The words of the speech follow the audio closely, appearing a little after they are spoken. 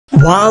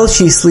while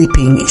she's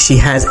sleeping, she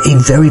has a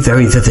very,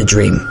 very vivid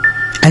dream.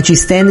 And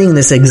she's standing in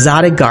this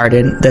exotic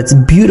garden that's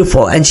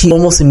beautiful, and she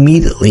almost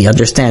immediately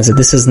understands that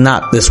this is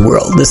not this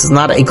world. This is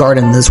not a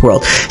garden in this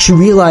world. She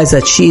realized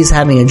that she's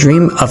having a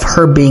dream of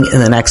her being in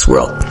the next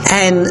world.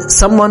 And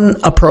someone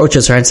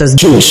approaches her and says,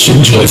 Jewish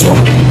and joyful.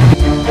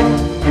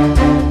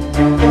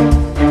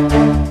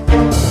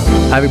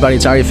 Hi everybody,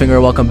 it's Ari Finger.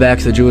 Welcome back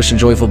to the Jewish and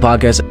Joyful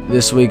podcast.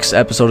 This week's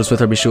episode is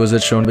with Rabbi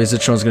Zitzron. Rabbi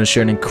Zitzron is going to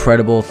share an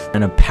incredible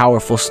and a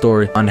powerful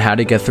story on how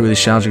to get through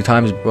these challenging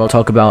times. We'll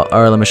talk about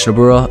Arla Mishnah,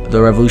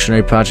 the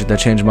revolutionary project that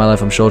changed my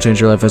life. I'm sure it'll change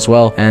your life as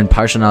well. And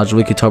Parsha Knowledge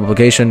Weekly Torah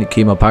publication.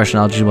 Keep up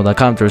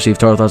parshanknowledge.gmail.com to receive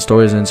Torah thoughts,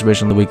 stories, and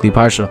inspiration on the weekly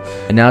Parsha.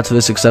 And now to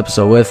this week's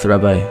episode with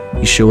Rabbi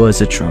Yeshua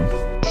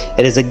Zitzron.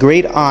 It is a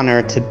great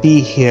honor to be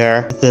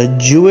here at the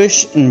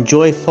Jewish and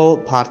Joyful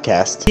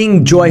podcast.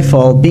 Being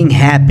joyful, being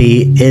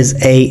happy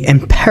is a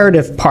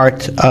imperative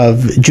part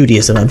of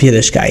Judaism, of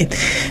Yiddishkeit.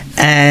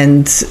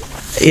 And,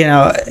 you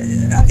know,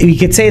 you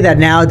could say that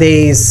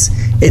nowadays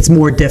it's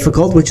more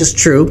difficult, which is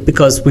true,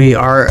 because we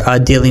are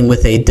dealing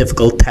with a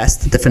difficult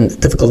test,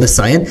 difficult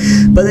assignment.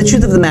 But the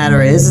truth of the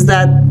matter is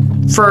that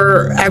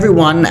for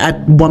everyone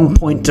at one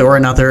point or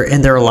another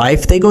in their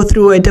life, they go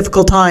through a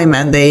difficult time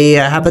and they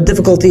have a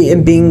difficulty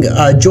in being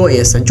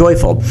joyous and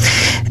joyful.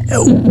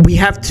 We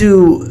have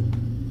to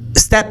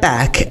step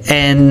back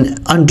and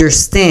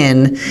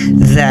understand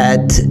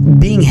that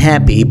being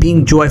happy,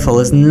 being joyful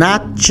is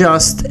not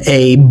just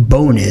a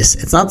bonus.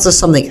 It's not just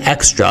something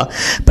extra,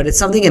 but it's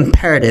something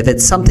imperative.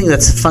 It's something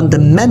that's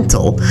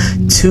fundamental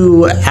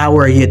to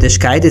our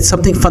Yiddishkeit. It's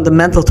something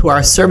fundamental to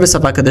our service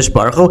of HaKadosh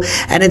Baruch Hu,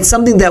 and it's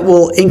something that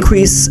will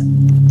increase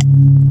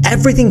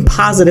everything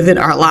positive in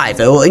our life.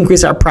 It will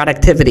increase our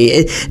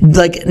productivity.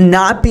 Like,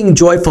 not being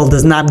joyful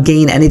does not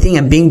gain anything,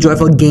 and being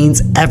joyful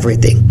gains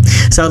everything.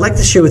 So I'd like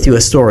to share with you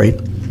a story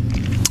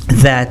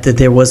that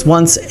there was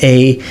once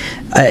a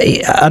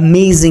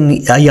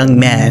amazing young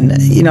man,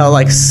 you know,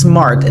 like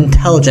smart,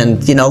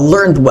 intelligent, you know,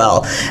 learned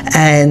well,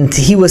 and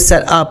he was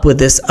set up with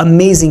this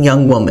amazing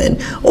young woman,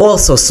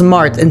 also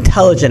smart,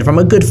 intelligent, from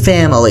a good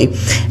family,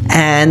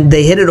 and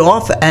they hit it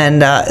off,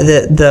 and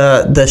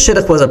the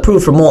shidduch was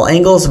approved from all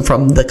angles,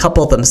 from the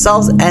couple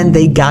themselves, and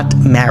they got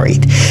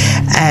married,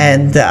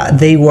 and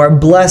they were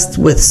blessed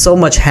with so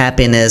much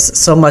happiness,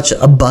 so much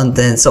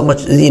abundance, so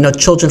much, you know,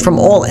 children from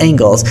all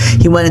angles.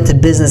 He went into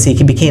business.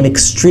 He became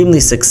extremely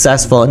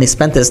successful, and he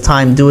spent his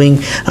time doing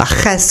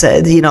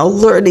chesed, you know,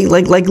 learning,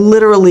 like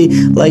literally,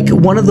 like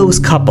one of those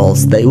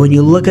couples that when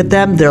you look at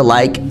them, they're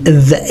like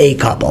the A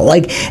couple,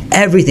 like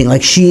everything,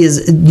 like she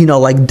is, you know,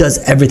 like does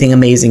everything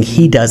amazing,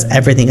 he does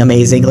everything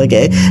amazing, like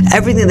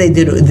everything they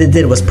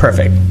did was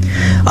perfect.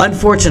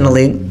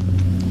 Unfortunately,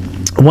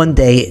 one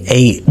day,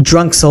 a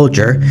drunk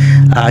soldier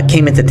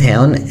came into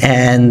town,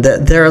 and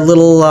their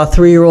little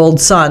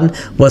 3-year-old son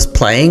was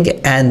playing,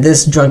 and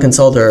this drunken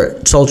soldier,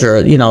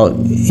 you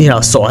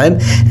know, saw him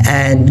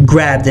and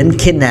grabbed him,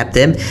 kidnapped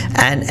him,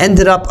 and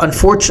ended up,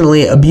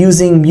 unfortunately,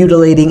 abusing,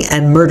 mutilating,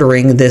 and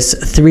murdering this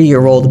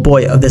 3-year-old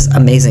boy of this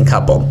amazing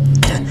couple.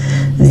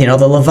 You know,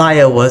 the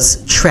Levaya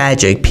was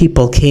tragic.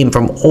 People came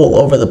from all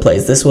over the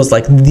place. This was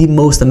like the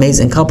most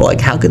amazing couple.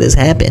 Like, how could this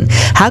happen?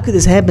 How could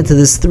this happen to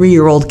this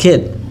 3-year-old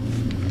kid?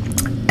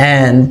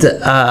 And,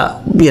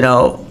 you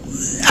know,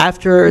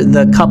 after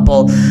the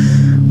couple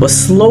was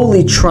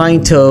slowly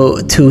trying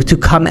to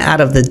come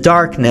out of the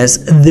darkness,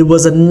 there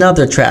was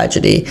another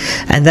tragedy,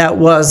 and that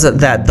was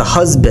that the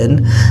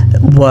husband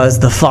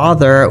the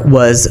father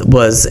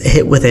was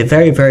hit with a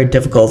very, very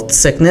difficult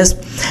sickness,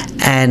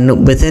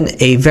 and within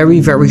a very,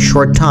 very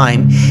short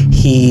time,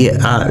 he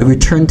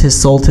returned his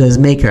soul to his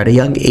maker at a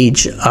young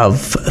age of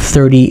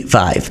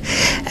 35.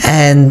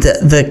 And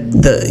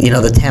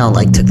the town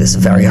like took this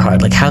very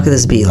hard. Like, how could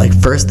this be? Like,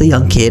 first the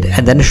young kid,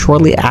 and then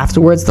shortly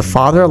afterwards the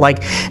father.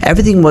 Like,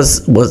 everything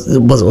was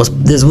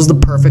this was the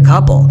perfect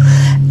couple.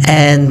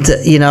 And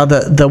you know,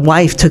 the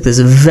wife took this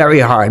very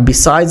hard.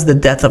 Besides the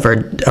death of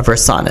her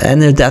son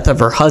and the death of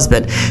her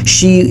husband,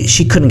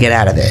 she couldn't get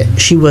out of it.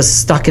 She was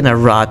stuck in a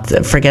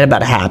rut. Forget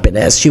about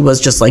happiness. She was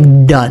just like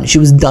done. She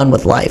was done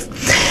with life.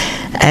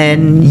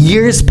 And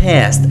years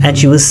passed, and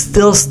she was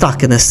still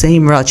stuck in the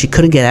same rut. She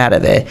couldn't get out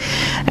of it.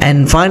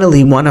 And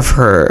finally, one of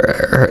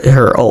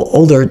her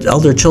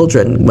older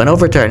children went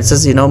over to her and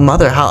says, "You know,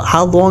 mother,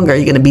 how long are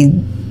you going to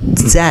be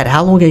sad?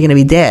 How long are you going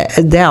to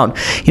be down?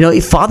 You know,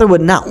 if father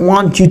would not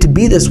want you to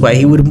be this way.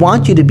 He would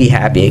want you to be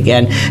happy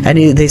again." And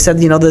they said,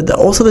 you know,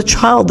 also the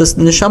child, this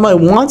neshama,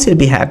 wants you to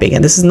be happy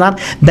again. This is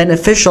not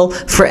beneficial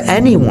for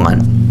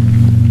anyone.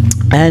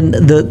 And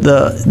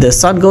the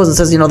son goes and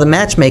says, you know, the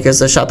matchmakers,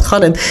 the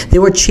shadchanim, they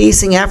were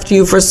chasing after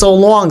you for so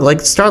long.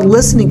 Like, start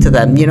listening to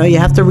them. You know, you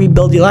have to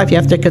rebuild your life. You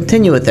have to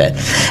continue with it.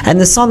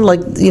 And the son, like,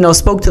 you know,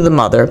 spoke to the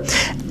mother.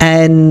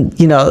 And,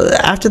 you know,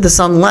 after the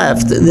son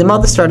left, the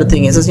mother started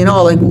thinking, and says, you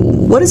know, like,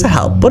 what does it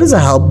help? What does it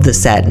help the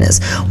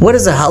sadness? What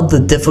does it help the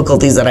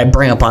difficulties that I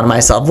bring upon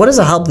myself? What does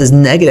it help these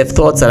negative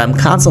thoughts that I'm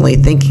constantly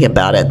thinking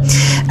about it?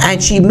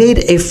 And she made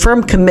a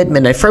firm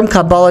commitment, a firm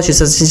Kabbalah. She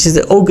says she's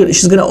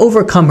going to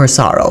overcome her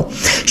sorrow.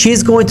 She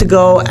is going to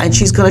go and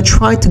she's going to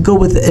try to go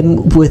with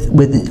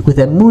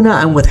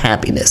emunah and with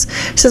happiness.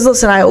 She says,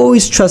 listen, I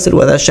always trusted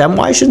with Hashem.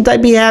 Why shouldn't I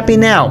be happy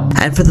now?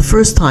 And for the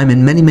first time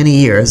in many, many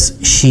years,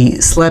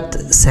 she slept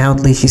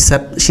soundly. She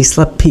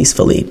slept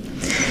peacefully.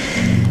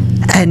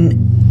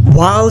 And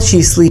while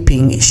she's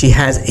sleeping, she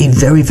has a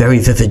very, very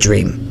vivid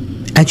dream.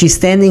 And she's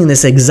standing in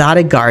this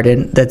exotic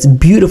garden that's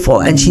beautiful,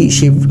 and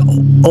she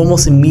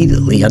almost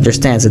immediately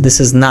understands that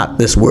this is not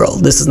this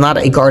world. This is not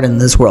a garden in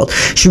this world.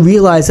 She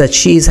realized that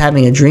she's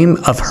having a dream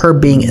of her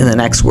being in the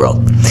next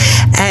world.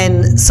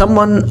 And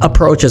someone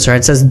approaches her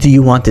and says, do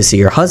you want to see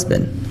your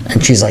husband?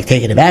 And she's like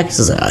taken aback. She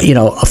says,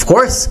 of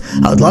course,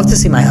 I would love to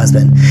see my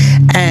husband.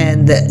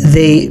 And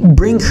they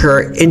bring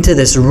her into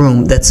this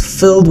room that's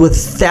filled with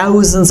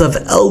thousands of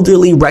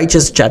elderly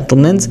righteous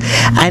gentlemen,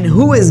 and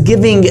who is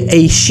giving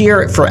a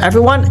shiur for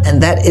everyone,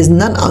 and that is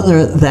none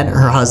other than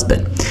her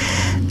husband.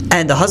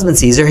 And the husband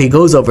sees her, he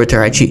goes over to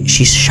her, and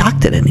she's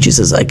shocked at him. She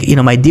says,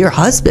 my dear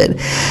husband.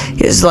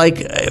 He's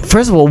like,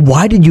 first of all,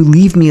 why did you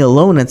leave me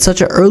alone at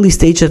such an early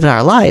stage in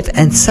our life?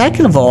 And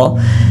second of all,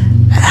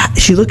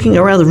 she's looking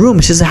around the room.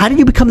 She says, how did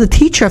you become the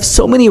teacher of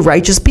so many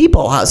righteous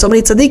people, so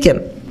many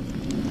tzaddikim?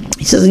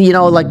 He says,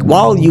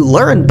 well, you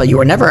learned, but you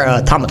were never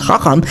a Talmid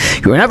Chacham.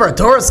 You were never a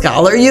Torah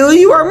scholar.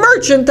 You were a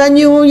merchant, and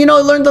you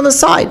learned on the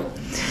side.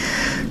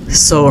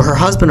 So her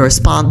husband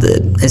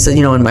responded and said,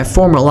 in my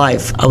former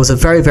life, I was a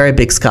very, very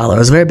big scholar. I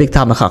was a very big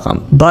Talmid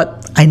Chacham,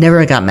 but I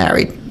never got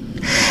married.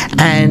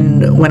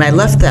 And when I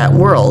left that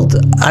world,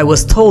 I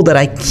was told that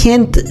I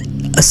can't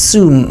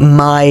assume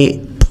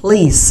my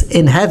place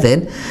in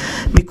heaven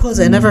because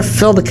I never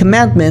fulfilled the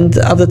commandment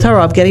of the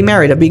Torah of getting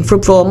married, of being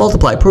fruitful and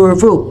multiply,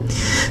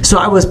 So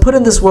I was put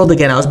in this world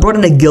again. I was brought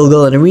in a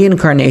Gilgal, in a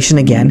reincarnation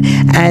again,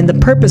 and the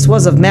purpose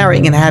was of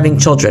marrying and having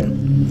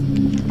children.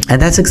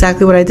 And that's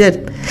exactly what I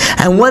did.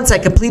 And once I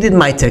completed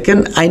my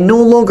tikkun, I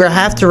no longer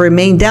have to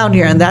remain down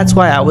here, and that's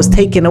why I was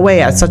taken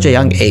away at such a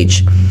young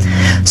age.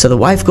 So the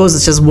wife goes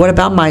and says, what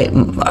about my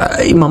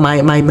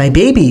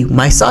baby,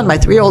 my son, my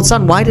 3-year-old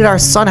son? Why did our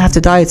son have to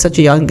die at such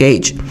a young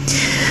age?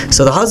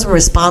 So the husband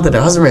responded,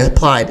 the husband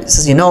replied, he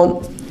says,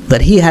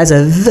 that he has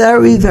a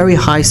very, very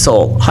high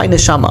soul, high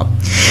neshama.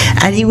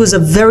 And he was a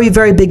very,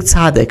 very big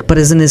tzaddik, but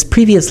as in his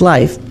previous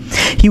life,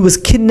 he was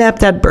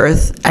kidnapped at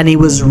birth and he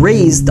was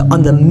raised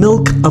on the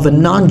milk of a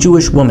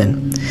non-Jewish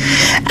woman.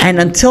 And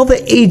until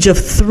the age of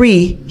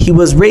 3, he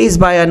was raised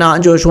by a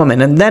non-Jewish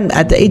woman. And then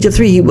at the age of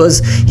 3, he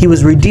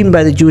was redeemed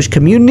by the Jewish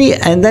community,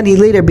 and then he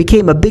later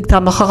became a big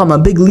Talmid Chacham, a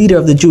big leader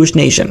of the Jewish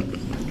nation.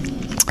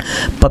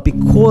 But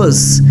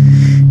because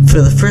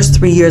for the first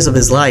 3 years of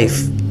his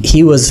life,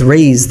 he was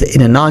raised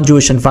in a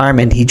non-Jewish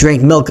environment, he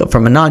drank milk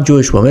from a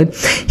non-Jewish woman,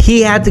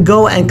 he had to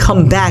go and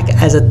come back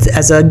as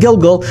a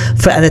Gilgal,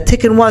 and the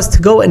tikkun was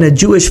to go in a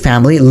Jewish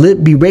family,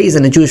 be raised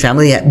in a Jewish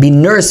family, be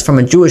nursed from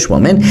a Jewish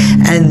woman,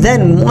 and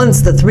then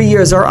once the 3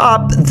 years are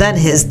up, then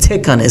his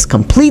tikkun is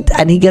complete,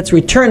 and he gets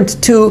returned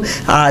to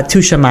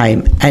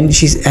Shamayim.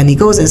 And he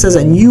goes and says,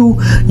 and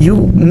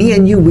me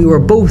and you, we were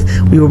both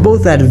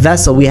that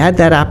vessel. We had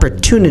that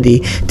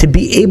opportunity to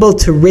be able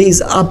to raise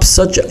up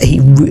such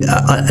a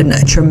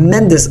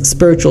tremendous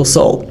spiritual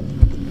soul.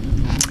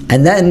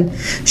 And then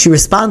she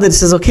responded and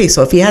says, okay,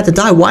 so if he had to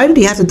die, why did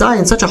he have to die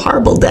in such a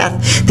horrible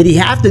death? Did he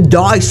have to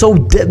die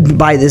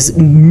by this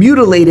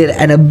mutilated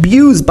and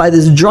abused by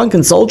this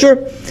drunken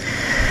soldier?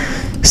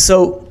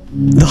 So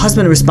the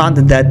husband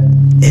responded that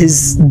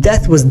his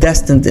death was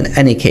destined in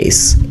any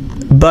case.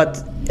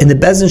 But in the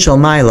Beis Din Shel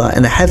Maila,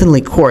 in the heavenly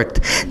court,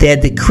 they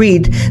had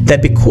decreed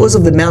that because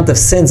of the amount of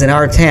sins in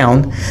our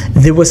town,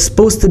 there was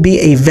supposed to be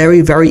a very,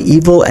 very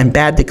evil and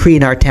bad decree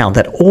in our town,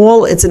 that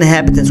all its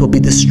inhabitants will be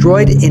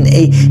destroyed in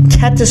a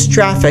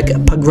catastrophic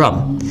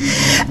pogrom.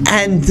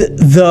 And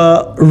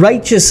the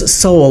righteous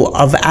soul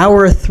of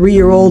our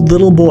 3-year-old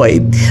little boy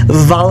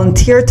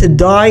volunteered to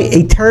die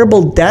a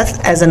terrible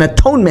death as an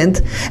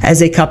atonement,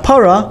 as a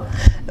kapara,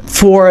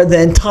 for the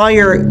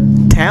entire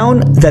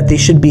town, that they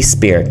should be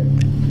spared.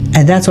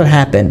 And that's what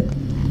happened.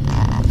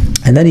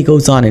 And then he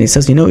goes on and he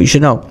says, you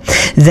should know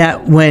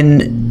that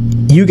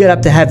when you get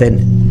up to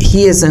heaven,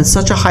 he is in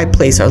such a high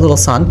place, our little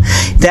son,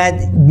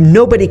 that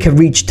nobody can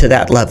reach to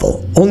that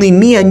level. Only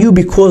me and you,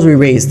 because we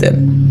raised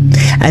him.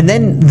 And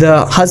then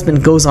the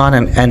husband goes on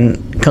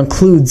and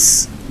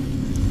concludes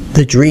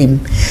the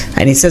dream.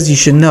 And he says, you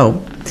should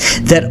know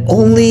that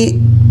only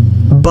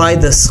by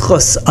the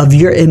schus of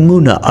your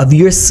emunah, of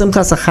your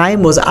simchas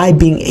hachaim, was I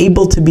being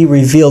able to be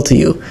revealed to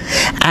you.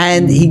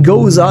 And he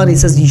goes on, he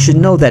says, you should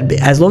know that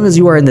as long as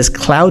you are in this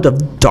cloud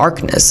of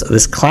darkness,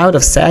 this cloud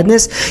of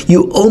sadness,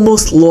 you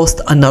almost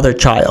lost another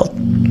child.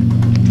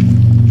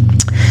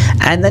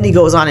 And then he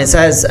goes on and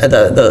says,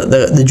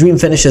 the dream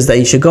finishes that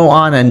you should go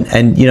on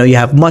and you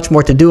have much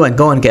more to do and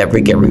go and get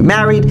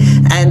remarried.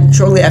 And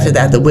shortly after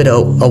that, the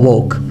widow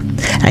awoke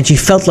and she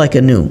felt like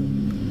anew.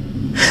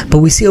 But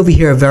we see over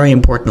here a very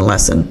important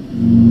lesson.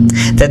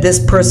 That this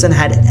person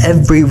had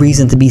every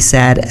reason to be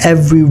sad,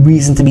 every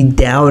reason to be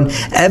down,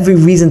 every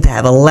reason to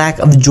have a lack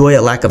of joy,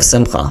 a lack of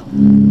simcha.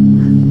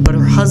 But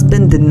her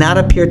husband did not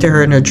appear to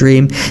her in her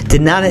dream,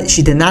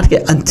 she did not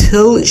get,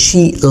 until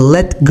she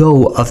let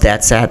go of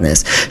that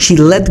sadness. She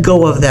let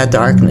go of that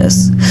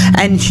darkness.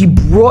 And she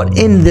brought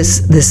in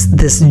this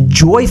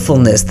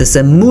joyfulness, this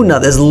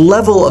emunah, this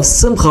level of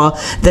simcha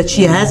that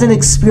she hasn't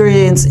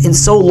experienced in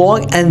so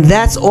long. And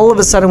that's all of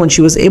a sudden when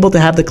she was able to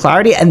have the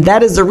clarity. And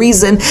that is the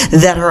reason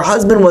that her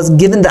husband was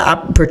given the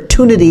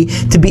opportunity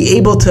to be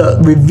able to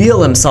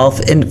reveal himself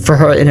for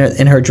her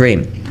in her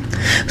dream.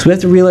 So we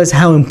have to realize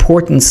how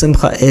important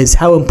simcha is,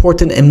 how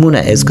important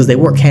emunah is, because they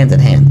work hand in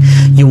hand.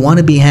 You want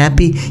to be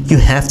happy, you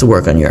have to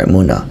work on your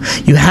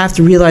emunah. You have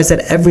to realize that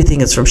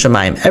everything is from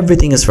Shemayim,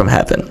 everything is from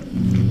heaven.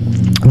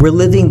 We're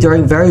living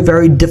during very,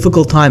 very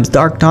difficult times,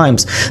 dark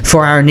times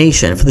for our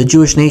nation, for the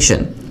Jewish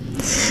nation.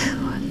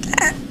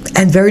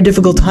 And very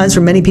difficult times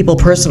for many people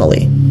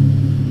personally.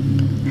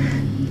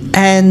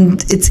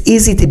 And it's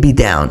easy to be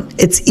down.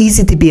 It's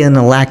easy to be in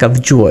a lack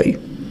of joy.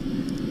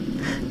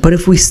 But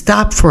if we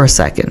stop for a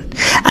second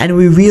and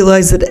we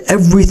realize that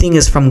everything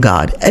is from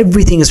God,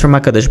 everything is from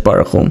HaKadosh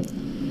Baruch Hu,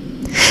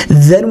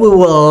 then we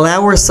will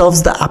allow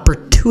ourselves the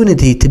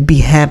opportunity to be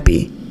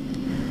happy,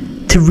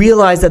 to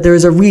realize that there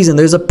is a reason,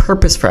 there's a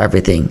purpose for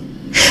everything.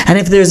 And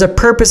if there's a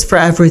purpose for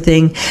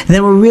everything,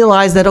 then we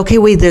realize that, okay,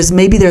 wait, there's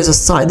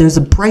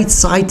a bright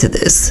side to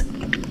this.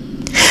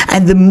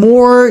 And the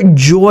more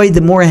joy, the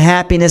more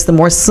happiness, the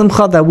more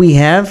simcha that we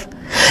have,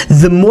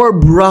 the more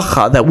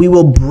bracha that we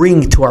will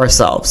bring to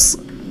ourselves.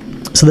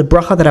 So the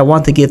bracha that I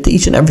want to give to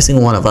each and every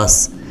single one of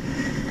us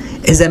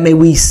is that may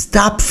we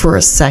stop for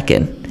a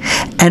second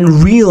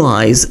and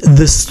realize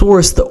the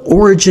source, the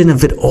origin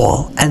of it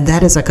all, and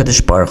that is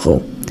HaKadosh Baruch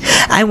Hu.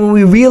 And when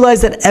we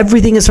realize that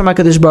everything is from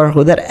HaKadosh Baruch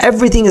Hu, that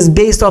everything is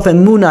based off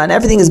emunah and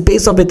everything is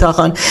based off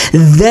bitachon,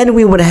 then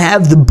we would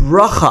have the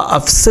bracha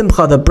of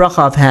simcha, the bracha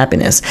of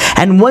happiness.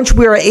 And once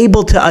we are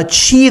able to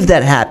achieve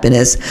that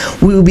happiness,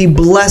 we will be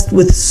blessed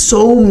with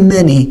so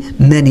many,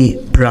 many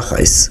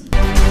brachas.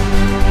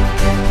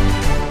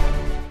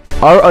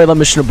 Our Olam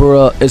Mishnah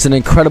Berurah is an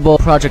incredible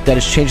project that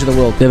is changing the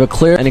world. They have a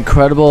clear and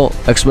incredible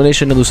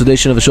explanation and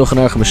elucidation of the Shulchan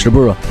Aruch Mishnah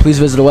Berurah. Please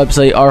visit the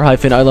website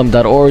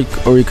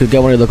r-olam.org, or you could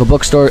get one at your local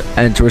bookstore.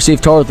 And to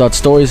receive Torah thoughts,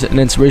 stories, and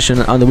inspiration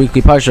on the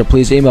weekly parsha,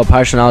 please email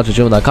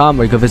parshanknowledge@gmail.com,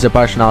 or you can visit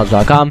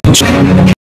parshanknowledge.com.